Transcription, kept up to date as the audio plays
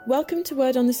Welcome to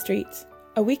Word on the Street,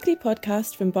 a weekly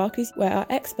podcast from Barclays where our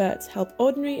experts help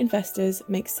ordinary investors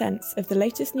make sense of the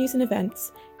latest news and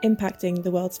events impacting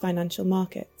the world's financial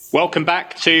markets. Welcome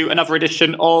back to another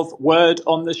edition of Word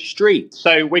on the Street.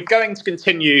 So we're going to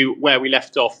continue where we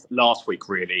left off last week,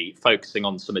 really, focusing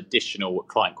on some additional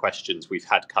client questions we've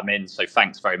had come in. So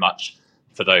thanks very much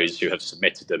for those who have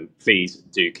submitted them. Please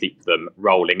do keep them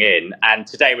rolling in. And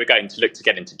today we're going to look to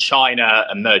get into China,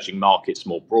 emerging markets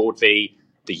more broadly,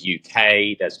 the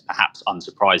UK. There's perhaps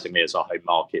unsurprisingly, as our home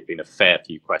market, been a fair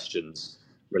few questions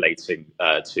relating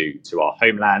to our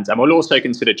homeland. And we'll also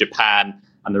consider Japan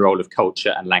and the role of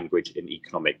culture and language in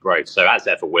economic growth. So as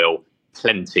ever, Will,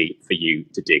 plenty for you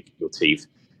to dig your teeth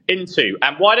into.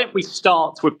 And why don't we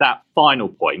start with that final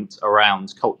point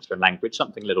around culture and language,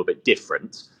 something a little bit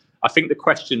different. I think the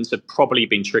questions have probably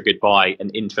been triggered by an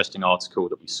interesting article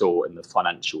that we saw in the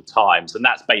Financial Times. And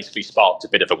that's basically sparked a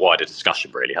bit of a wider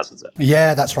discussion, really, hasn't it?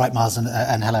 Yeah, that's right, Mars. And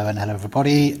hello,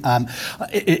 everybody.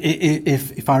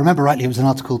 If I remember rightly, it was an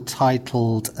article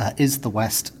titled, Is the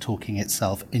West Talking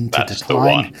Itself into That's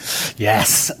Decline? The one.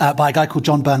 Yes, by a guy called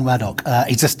John Byrne-Murdoch.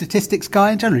 He's a statistics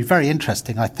guy and generally very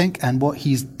interesting, I think. And what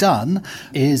he's done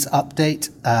is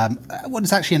update what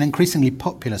is actually an increasingly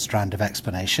popular strand of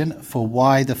explanation for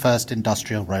why the first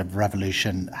industrial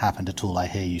revolution happened at all. I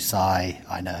hear you sigh.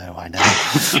 I know.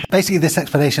 Basically, this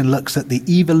explanation looks at the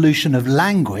evolution of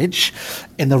language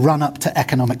in the run-up to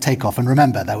economic takeoff. And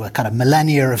remember, there were kind of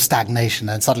millennia of stagnation,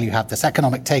 and suddenly you have this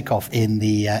economic takeoff in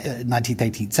the 19th,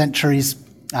 18th centuries,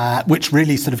 which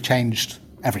really sort of changed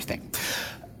everything.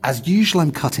 As usual,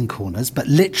 I'm cutting corners, but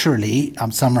literally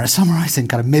I'm summarizing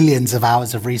kind of millions of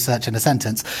hours of research in a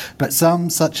sentence. But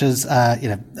some, such as,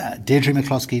 Deirdre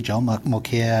McCloskey, John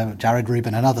Mokyr, Jared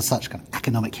Rubin, and other such kind of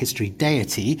economic history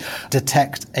deity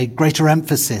detect a greater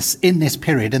emphasis in this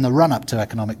period, in the run-up to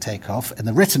economic takeoff, in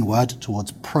the written word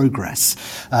towards progress.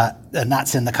 And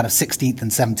that's in the kind of 16th and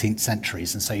 17th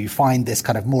centuries. And so you find this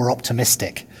kind of more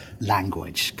optimistic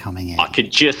language coming in. I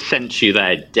could just sense you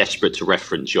there, desperate to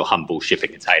reference your humble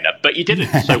shipping container, but you didn't,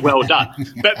 so well done.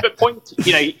 But point,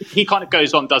 he kind of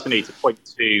goes on, doesn't he, to point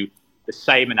to the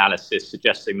same analysis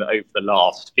suggesting that over the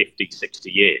last 50,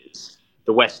 60 years,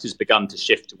 the West has begun to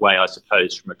shift away, I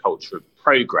suppose, from a culture of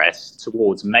progress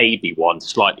towards maybe one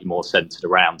slightly more centered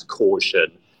around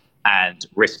caution and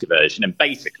risk aversion. And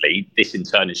basically, this in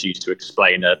turn is used to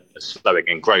explain a slowing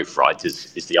in growth, right,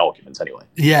 is the argument anyway.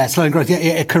 Yeah, slowing growth.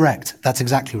 Yeah, correct. That's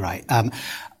exactly right.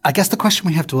 I guess the question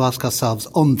we have to ask ourselves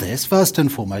on this, first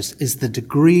and foremost, is the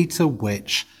degree to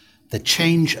which the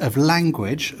change of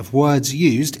language, of words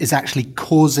used, is actually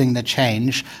causing the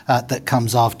change that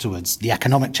comes afterwards, the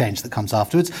economic change that comes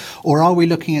afterwards? Or are we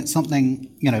looking at something,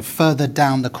 further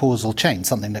down the causal chain,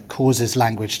 something that causes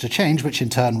language to change, which in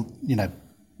turn,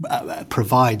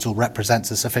 provides or represents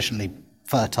a sufficiently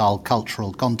fertile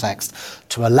cultural context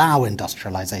to allow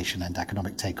industrialization and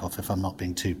economic takeoff, if I'm not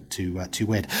being too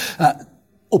weird.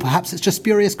 Or perhaps it's just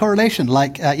spurious correlation,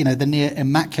 like, the near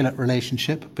immaculate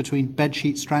relationship between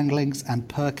bedsheet stranglings and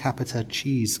per capita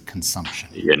cheese consumption.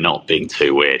 You're not being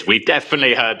too weird. We've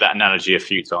definitely heard that analogy a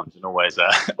few times, and always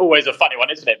a funny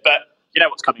one, isn't it? But you know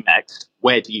what's coming next?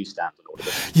 Where do you stand on all of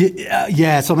this?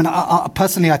 Yeah. So,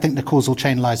 personally, I think the causal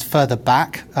chain lies further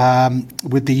back,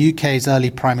 with the UK's early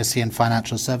primacy in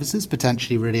financial services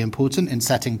potentially really important in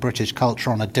setting British culture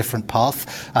on a different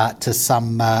path to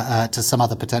some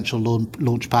other potential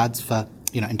launch pads for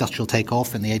industrial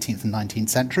takeoff in the 18th and 19th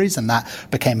centuries, and that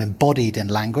became embodied in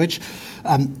language.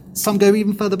 Some go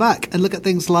even further back and look at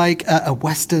things like a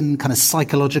Western kind of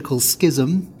psychological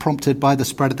schism prompted by the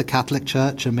spread of the Catholic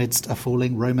Church amidst a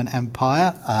falling Roman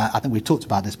Empire. I think we've talked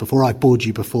about this before. I've bored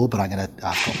you before, but I've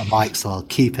got my mic, so I'll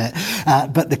keep it.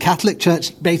 But the Catholic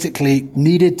Church basically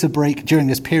needed to break, during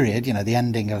this period, the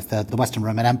ending of the Western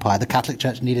Roman Empire, the Catholic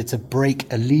Church needed to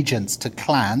break allegiance to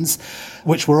clans,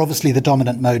 which were obviously the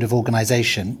dominant mode of organization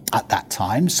at that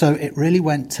time. So it really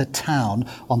went to town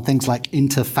on things like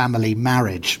interfamily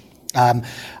marriage. I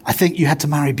think you had to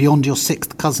marry beyond your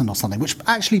sixth cousin or something, which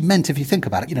actually meant, if you think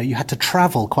about it, you had to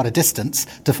travel quite a distance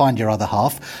to find your other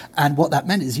half. And what that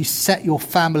meant is you set your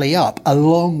family up a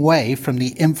long way from the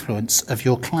influence of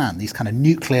your clan, these kind of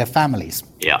nuclear families.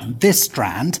 Yeah. This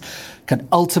strand can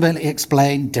ultimately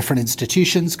explain different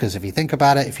institutions, because if you think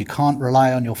about it, if you can't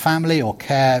rely on your family or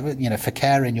care, for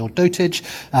care in your dotage,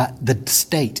 the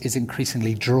state is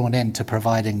increasingly drawn into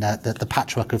providing the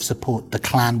patchwork of support the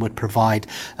clan would provide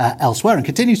elsewhere and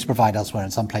continues to provide elsewhere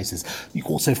in some places. You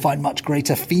also find much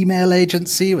greater female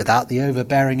agency without the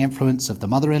overbearing influence of the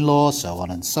mother-in-law, so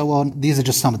on and so on. These are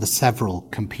just some of the several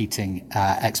competing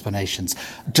explanations.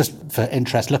 Just for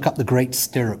interest, look up the Great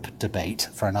Stirrup debate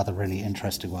for another really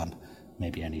interesting one.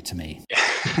 Maybe only to me.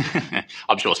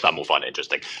 I'm sure some will find it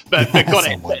interesting. But got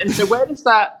it. And so where does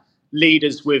that lead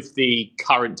us with the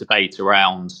current debate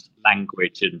around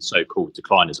language and so-called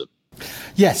declinism?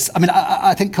 Yes, I mean,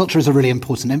 I think culture is a really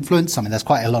important influence. I mean, there's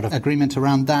quite a lot of agreement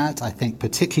around that. I think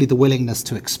particularly the willingness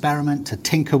to experiment, to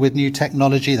tinker with new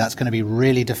technology, that's going to be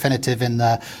really definitive in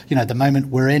the moment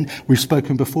we're in. We've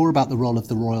spoken before about the role of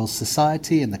the Royal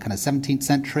Society in the kind of 17th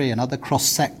century and other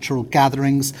cross-sectoral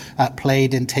gatherings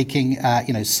played in taking,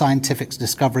 scientific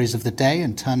discoveries of the day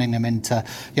and turning them into,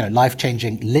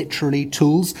 life-changing literary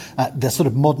tools. The sort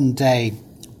of modern day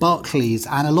Barclays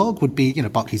analog would be,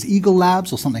 Barclays Eagle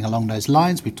Labs or something along those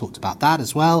lines. We've talked about that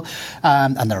as well.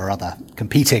 And there are other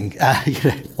competing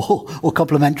or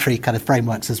complementary kind of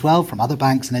frameworks as well from other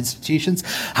banks and institutions.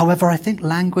 However, I think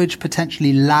language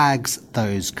potentially lags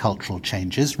those cultural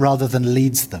changes rather than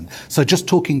leads them. So just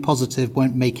talking positive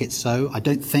won't make it so, I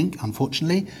don't think,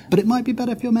 unfortunately. But it might be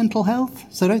better for your mental health.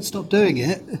 So don't stop doing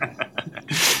it.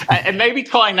 And maybe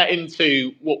tying that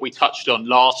into what we touched on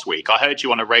last week, I heard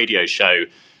you on a radio show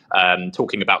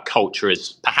talking about culture as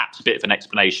perhaps a bit of an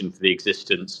explanation for the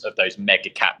existence of those mega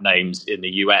cap names in the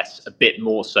US, a bit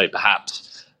more so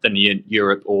perhaps than in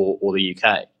Europe or the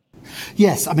UK.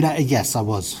 Yes, I mean, I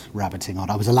was rabbiting on.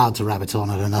 I was allowed to rabbit on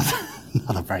at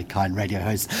another very kind radio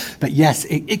host. But yes,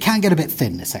 it can get a bit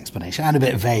thin, this explanation, and a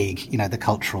bit vague, the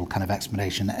cultural kind of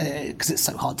explanation, because it's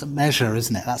so hard to measure,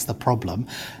 isn't it? That's the problem.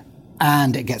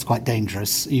 And it gets quite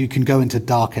dangerous. You can go into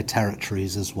darker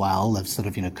territories as well of sort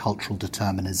of, cultural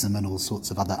determinism and all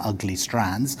sorts of other ugly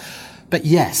strands. But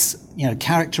yes,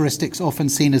 characteristics often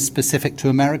seen as specific to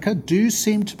America do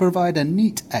seem to provide a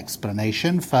neat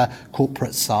explanation for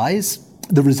corporate size,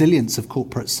 the resilience of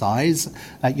corporate size,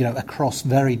 across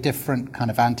very different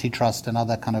kind of antitrust and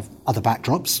other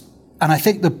backdrops. And I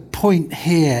think the point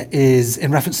here is,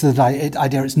 in reference to the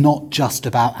idea, it's not just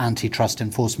about antitrust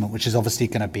enforcement, which is obviously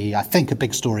going to be, I think, a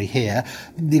big story here.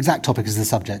 The exact topic is the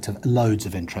subject of loads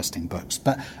of interesting books.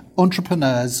 But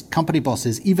entrepreneurs, company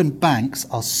bosses, even banks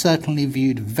are certainly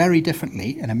viewed very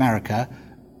differently in America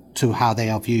to how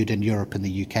they are viewed in Europe and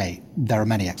the UK. There are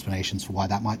many explanations for why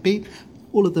that might be.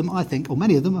 All of them, I think, or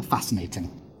many of them, are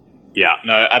fascinating. Yeah,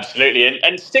 no, absolutely.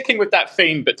 And sticking with that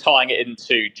theme, but tying it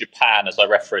into Japan, as I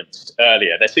referenced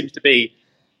earlier, there seems to be,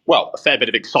 a fair bit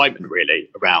of excitement really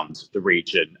around the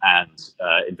region and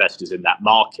investors in that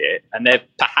market. And there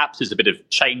perhaps is a bit of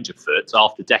change afoot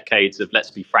after decades of, let's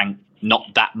be frank,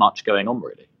 not that much going on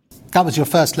really. That was your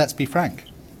first Let's Be Frank.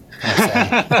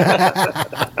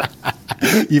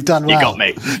 You've done well. You got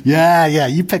me. Yeah.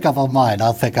 You pick up on mine.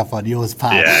 I'll pick up on yours,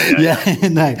 pal. Yeah.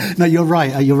 No, you're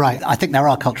right. I think there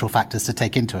are cultural factors to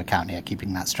take into account here,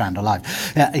 keeping that strand alive.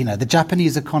 The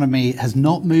Japanese economy has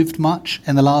not moved much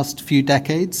in the last few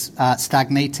decades,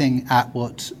 stagnating at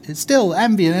what is still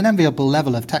an enviable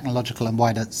level of technological and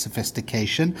wider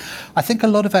sophistication. I think a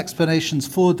lot of explanations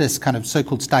for this kind of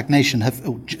so-called stagnation have,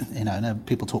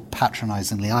 people talk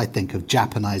patronizingly, I think, of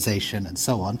Japanization and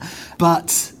so on.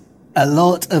 But a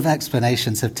lot of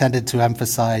explanations have tended to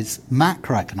emphasize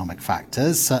macroeconomic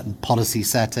factors, certain policy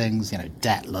settings,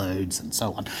 debt loads and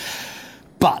so on.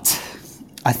 But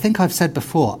I think I've said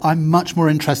before, I'm much more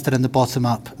interested in the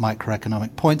bottom-up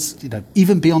microeconomic points.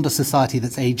 Even beyond a society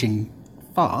that's aging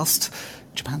fast,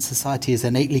 Japan's society is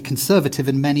innately conservative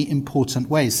in many important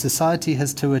ways. Society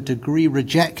has, to a degree,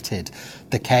 rejected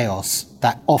the chaos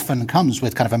that often comes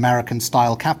with kind of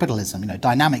American-style capitalism.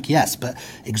 Dynamic, yes, but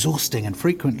exhausting and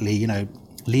frequently,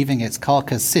 leaving its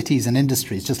carcass cities and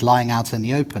industries just lying out in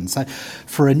the open. So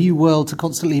for a new world to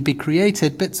constantly be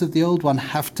created, bits of the old one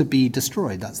have to be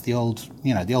destroyed. That's the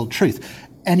old truth.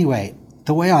 Anyway,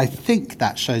 the way I think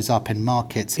that shows up in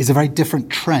markets is a very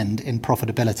different trend in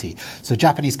profitability. So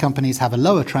Japanese companies have a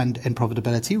lower trend in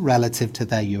profitability relative to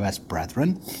their US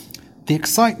brethren. The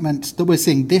excitement that we're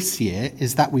seeing this year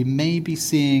is that we may be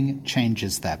seeing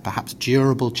changes there, perhaps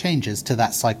durable changes to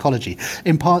that psychology,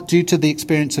 in part due to the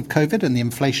experience of COVID and the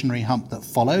inflationary hump that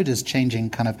followed as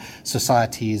changing kind of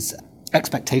societies'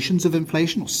 expectations of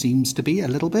inflation, or seems to be a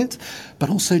little bit, but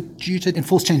also due to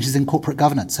enforced changes in corporate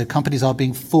governance. So companies are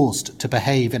being forced to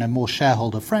behave in a more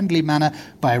shareholder-friendly manner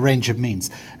by a range of means.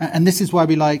 And this is why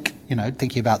we like,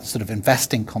 thinking about the sort of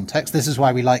investing context, this is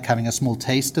why we like having a small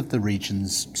taste of the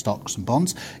region's stocks and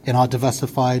bonds in our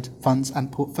diversified funds and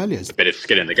portfolios. A bit of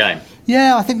skin in the game.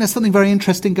 Yeah, I think there's something very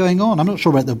interesting going on. I'm not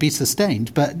sure whether they'll be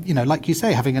sustained, but, like you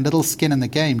say, having a little skin in the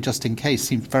game just in case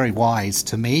seems very wise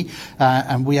to me.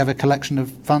 And we have a collection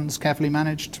of funds carefully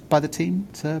managed by the team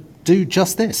to do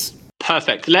just this.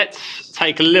 Perfect. Let's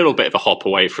take a little bit of a hop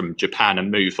away from Japan and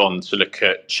move on to look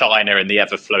at China and the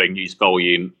ever-flowing news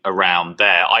volume around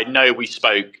there. I know we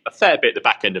spoke a fair bit at the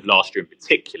back end of last year in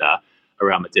particular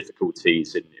around the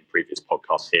difficulties in previous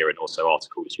podcasts here and also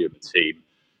articles you and the team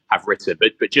have written.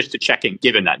 But just to check in,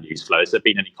 given that news flow, has there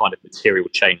been any kind of material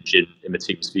change in the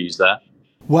team's views there?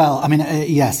 Well,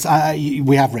 yes,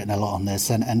 we have written a lot on this,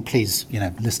 and please,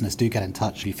 listeners, do get in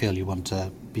touch if you feel you want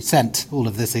to be sent all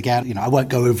of this again. I won't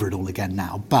go over it all again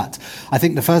now, but I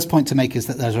think the first point to make is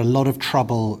that there's a lot of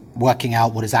trouble working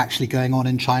out what is actually going on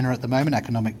in China at the moment.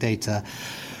 Economic data,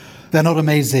 they're not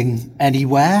amazing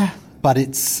anywhere, but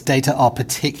its data are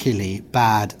particularly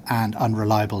bad and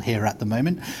unreliable here at the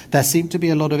moment. There seem to be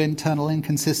a lot of internal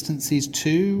inconsistencies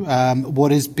too.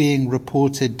 What is being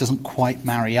reported doesn't quite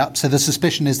marry up. So the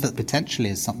suspicion is that potentially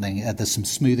is something, there's some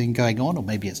smoothing going on, or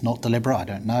maybe it's not deliberate, I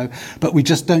don't know. But we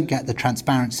just don't get the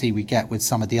transparency we get with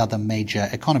some of the other major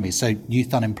economies. So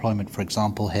youth unemployment, for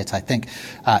example, hit, I think,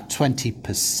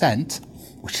 20%.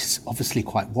 Which is obviously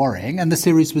quite worrying, and the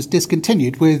series was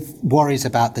discontinued with worries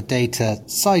about the data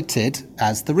cited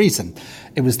as the reason.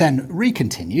 It was then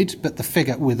recontinued, but the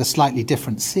figure with a slightly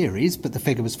different series, but the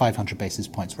figure was 500 basis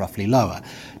points roughly lower.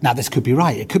 Now, this could be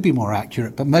right, it could be more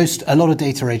accurate, but a lot of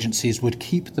data agencies would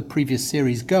keep the previous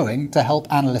series going to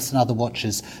help analysts and other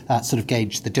watchers sort of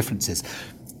gauge the differences.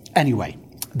 Anyway,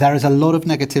 there is a lot of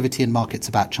negativity in markets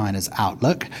about China's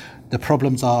outlook. The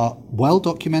problems are well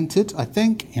documented, I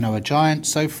think. A giant,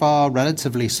 so far,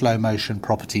 relatively slow motion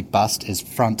property bust is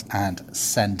front and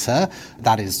center.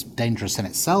 That is dangerous in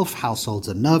itself. Households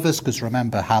are nervous because,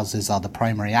 remember, houses are the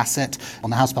primary asset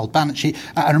on the household balance sheet.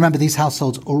 And remember, these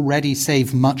households already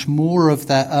save much more of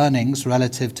their earnings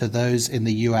relative to those in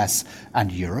the US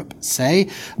and Europe, say,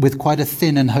 with quite a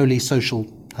thin and holy social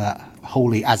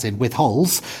wholly as in with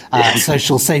holes,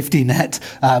 social safety net,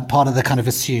 part of the kind of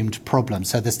assumed problem.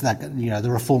 So the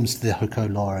reforms to the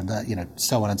Hukou law and the,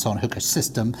 so on and so on, Hukou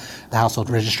system, the household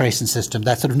registration system,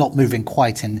 they're sort of not moving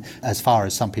quite in as far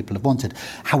as some people have wanted.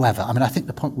 However, I think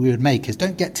the point we would make is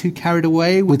don't get too carried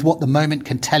away with what the moment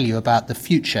can tell you about the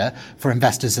future for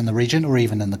investors in the region or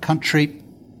even in the country.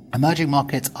 Emerging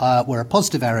markets were a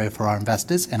positive area for our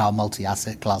investors in our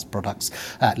multi-asset class products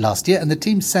last year, and the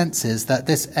team senses that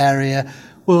this area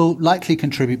will likely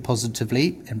contribute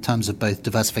positively in terms of both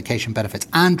diversification benefits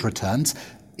and returns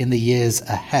in the years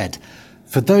ahead.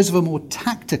 For those of a more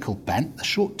tactical bent, the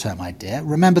short-term idea,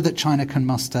 remember that China can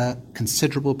muster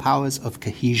considerable powers of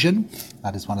cohesion.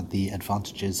 That is one of the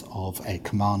advantages of a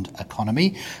command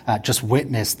economy. Just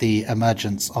witness the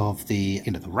emergence of the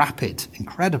rapid,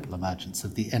 incredible emergence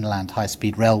of the inland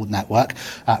high-speed rail network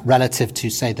relative to,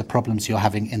 say, the problems you're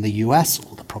having in the US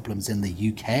or the problems in the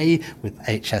UK with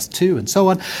HS2 and so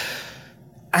on.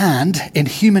 And in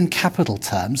human capital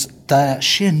terms, the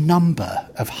sheer number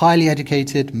of highly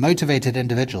educated, motivated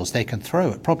individuals they can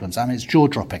throw at problems, it's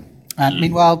jaw-dropping. And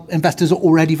meanwhile, investors are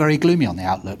already very gloomy on the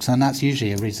outlooks, and that's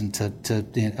usually a reason to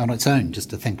on its own, just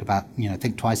to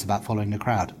think twice about following the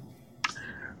crowd.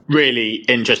 Really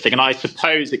interesting. And I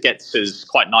suppose it gets us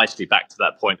quite nicely back to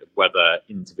that point of whether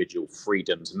individual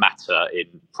freedoms matter in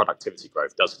productivity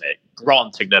growth, doesn't it?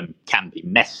 Granting them can be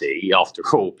messy. After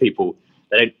all, people,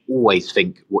 they don't always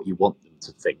think what you want them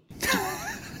to think.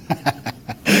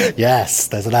 Yes,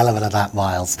 there's an element of that,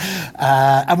 Miles.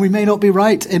 And we may not be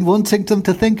right in wanting them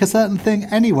to think a certain thing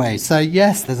anyway. So,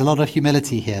 yes, there's a lot of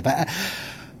humility here. But,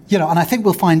 and I think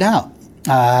we'll find out.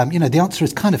 The answer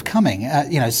is kind of coming.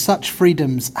 Such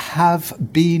freedoms have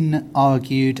been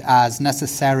argued as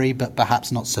necessary, but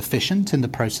perhaps not sufficient in the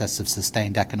process of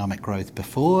sustained economic growth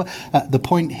before. The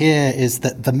point here is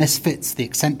that the misfits, the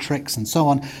eccentrics, and so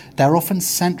on, they're often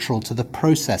central to the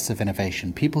process of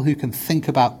innovation. People who can think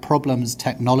about problems,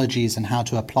 technologies, and how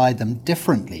to apply them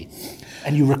differently.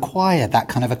 And you require that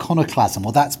kind of iconoclasm,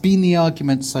 or that's been the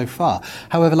argument so far.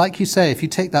 However, like you say, if you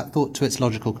take that thought to its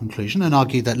logical conclusion and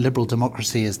argue that liberal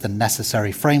democracy is the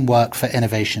necessary framework for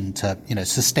innovation to,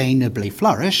 sustainably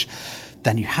flourish,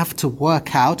 then you have to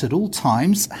work out at all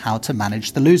times how to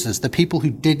manage the losers, the people who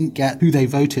didn't get who they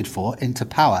voted for into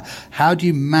power. How do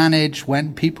you manage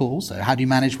when people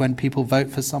vote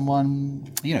for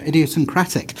someone,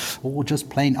 idiosyncratic or just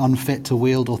plain unfit to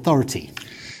wield authority?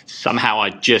 Somehow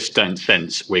I just don't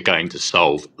sense we're going to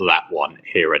solve that one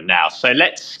here and now. So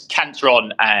let's canter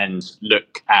on and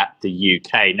look at the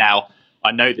UK. Now,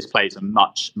 I know this plays a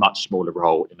much, much smaller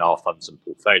role in our funds and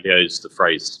portfolios. The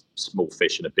phrase small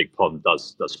fish in a big pond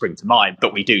does spring to mind,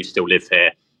 but we do still live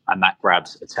here and that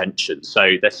grabs attention.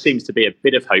 So there seems to be a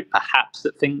bit of hope, perhaps,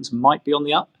 that things might be on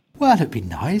the up. Well, it'd be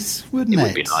nice, wouldn't it? It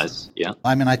would be nice, yeah.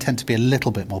 I mean, I tend to be a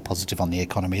little bit more positive on the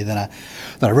economy than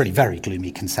a really very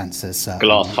gloomy consensus.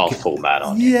 Glass half full man,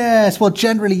 aren't you? Yes, well,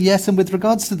 generally, yes. And with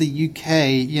regards to the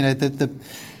UK,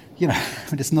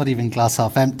 it's not even glass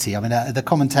half empty. I mean, the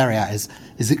commentariat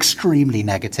is extremely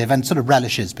negative and sort of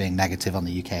relishes being negative on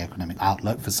the UK economic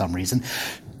outlook for some reason.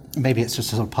 Maybe it's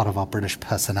just a sort of part of our British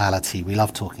personality. We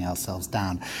love talking ourselves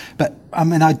down. But I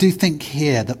mean, I do think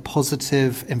here that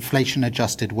positive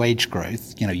inflation-adjusted wage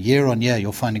growth, year on year,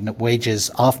 you're finding that wages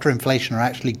after inflation are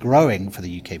actually growing for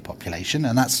the UK population.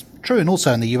 And that's true, and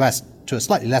also in the US to a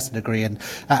slightly lesser degree,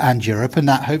 and Europe. And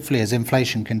that hopefully as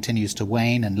inflation continues to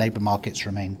wane and labour markets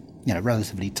remain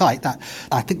relatively tight, that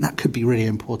I think that could be really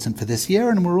important for this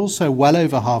year. And we're also well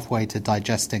over halfway to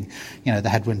digesting, the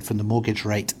headwind from the mortgage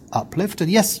rate uplift.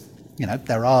 And yes,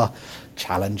 there are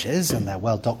challenges and they're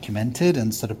well documented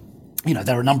and sort of,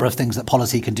 there are a number of things that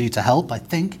policy can do to help, I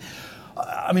think.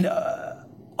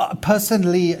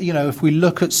 Personally, if we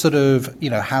look at sort of,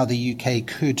 how the UK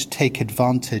could take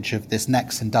advantage of this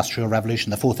next industrial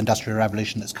revolution, the fourth industrial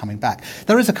revolution that's coming back,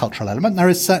 there is a cultural element. There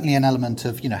is certainly an element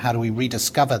of, how do we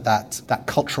rediscover that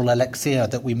cultural elixir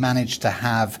that we managed to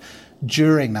have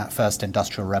during that first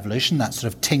industrial revolution, that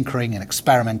sort of tinkering and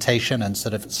experimentation and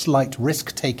sort of slight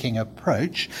risk-taking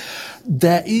approach.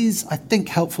 There is, I think,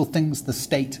 helpful things the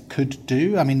state could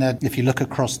do. I mean, if you look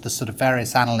across the sort of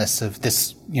various analysts of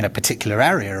this, particular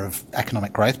area of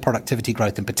economic growth, productivity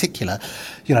growth in particular,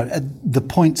 the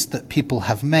points that people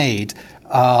have made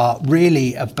are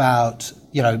really about,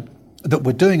 that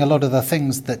we're doing a lot of the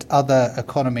things that other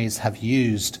economies have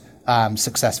used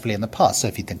successfully in the past. So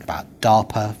if you think about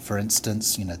DARPA, for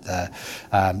instance, the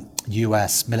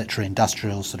US military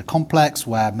industrial sort of complex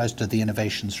where most of the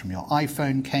innovations from your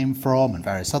iPhone came from and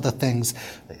various other things.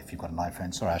 If you've got an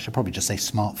iPhone, sorry, I should probably just say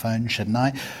smartphone, shouldn't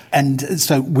I? And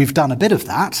so we've done a bit of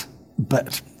that,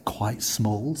 but quite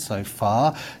small so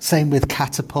far. Same with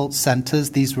catapult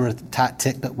centers. These were a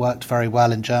tactic that worked very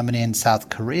well in Germany and South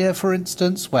Korea, for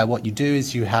instance, where what you do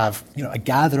is you have, a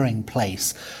gathering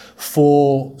place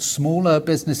for smaller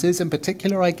businesses in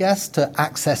particular, I guess, to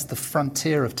access the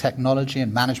frontier of technology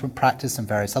and management practice and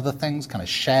various other things, kind of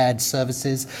shared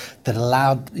services that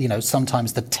allowed,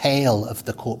 sometimes the tail of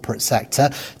the corporate sector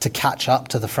to catch up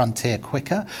to the frontier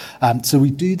quicker. So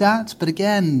we do that. But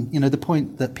again, the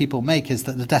point that people make is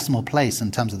that the decimal place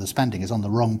in terms of the spending is on the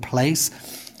wrong place.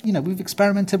 We've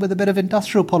experimented with a bit of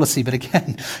industrial policy, but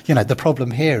again, the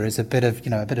problem here is a bit of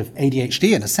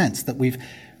ADHD in a sense that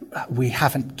we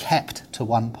haven't kept to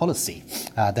one policy.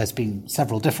 There's been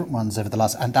several different ones over the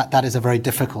last, and that is a very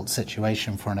difficult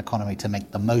situation for an economy to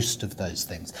make the most of those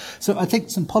things. So I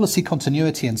think some policy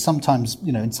continuity and sometimes,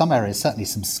 in some areas, certainly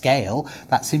some scale,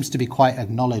 that seems to be quite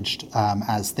acknowledged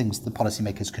as things the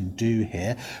policymakers can do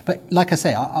here. But like I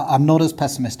say, I'm not as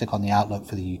pessimistic on the outlook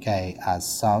for the UK as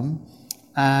some.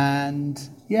 And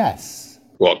yes.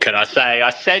 What can I say?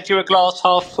 I said you're a glass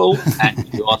half full,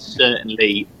 and you are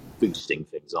certainly boosting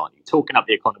things, aren't you? Talking up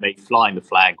the economy, flying the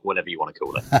flag, whatever you want to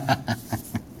call it.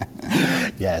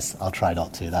 Yes, I'll try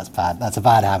not to. That's bad. That's a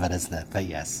bad habit, isn't it? But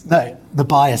yes. No, the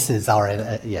biases are,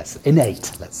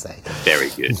 innate, let's say.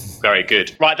 Very good. Very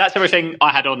good. Right, that's everything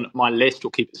I had on my list.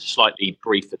 We'll keep it slightly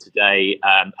briefer today.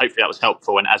 Hopefully that was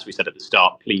helpful. And as we said at the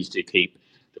start, please do keep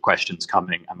the questions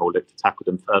coming and we'll look to tackle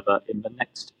them further in the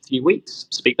next few weeks.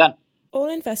 Speak then. All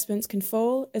investments can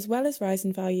fall as well as rise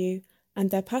in value,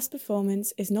 and their past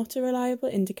performance is not a reliable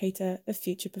indicator of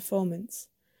future performance.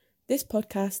 This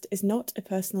podcast is not a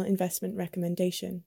personal investment recommendation.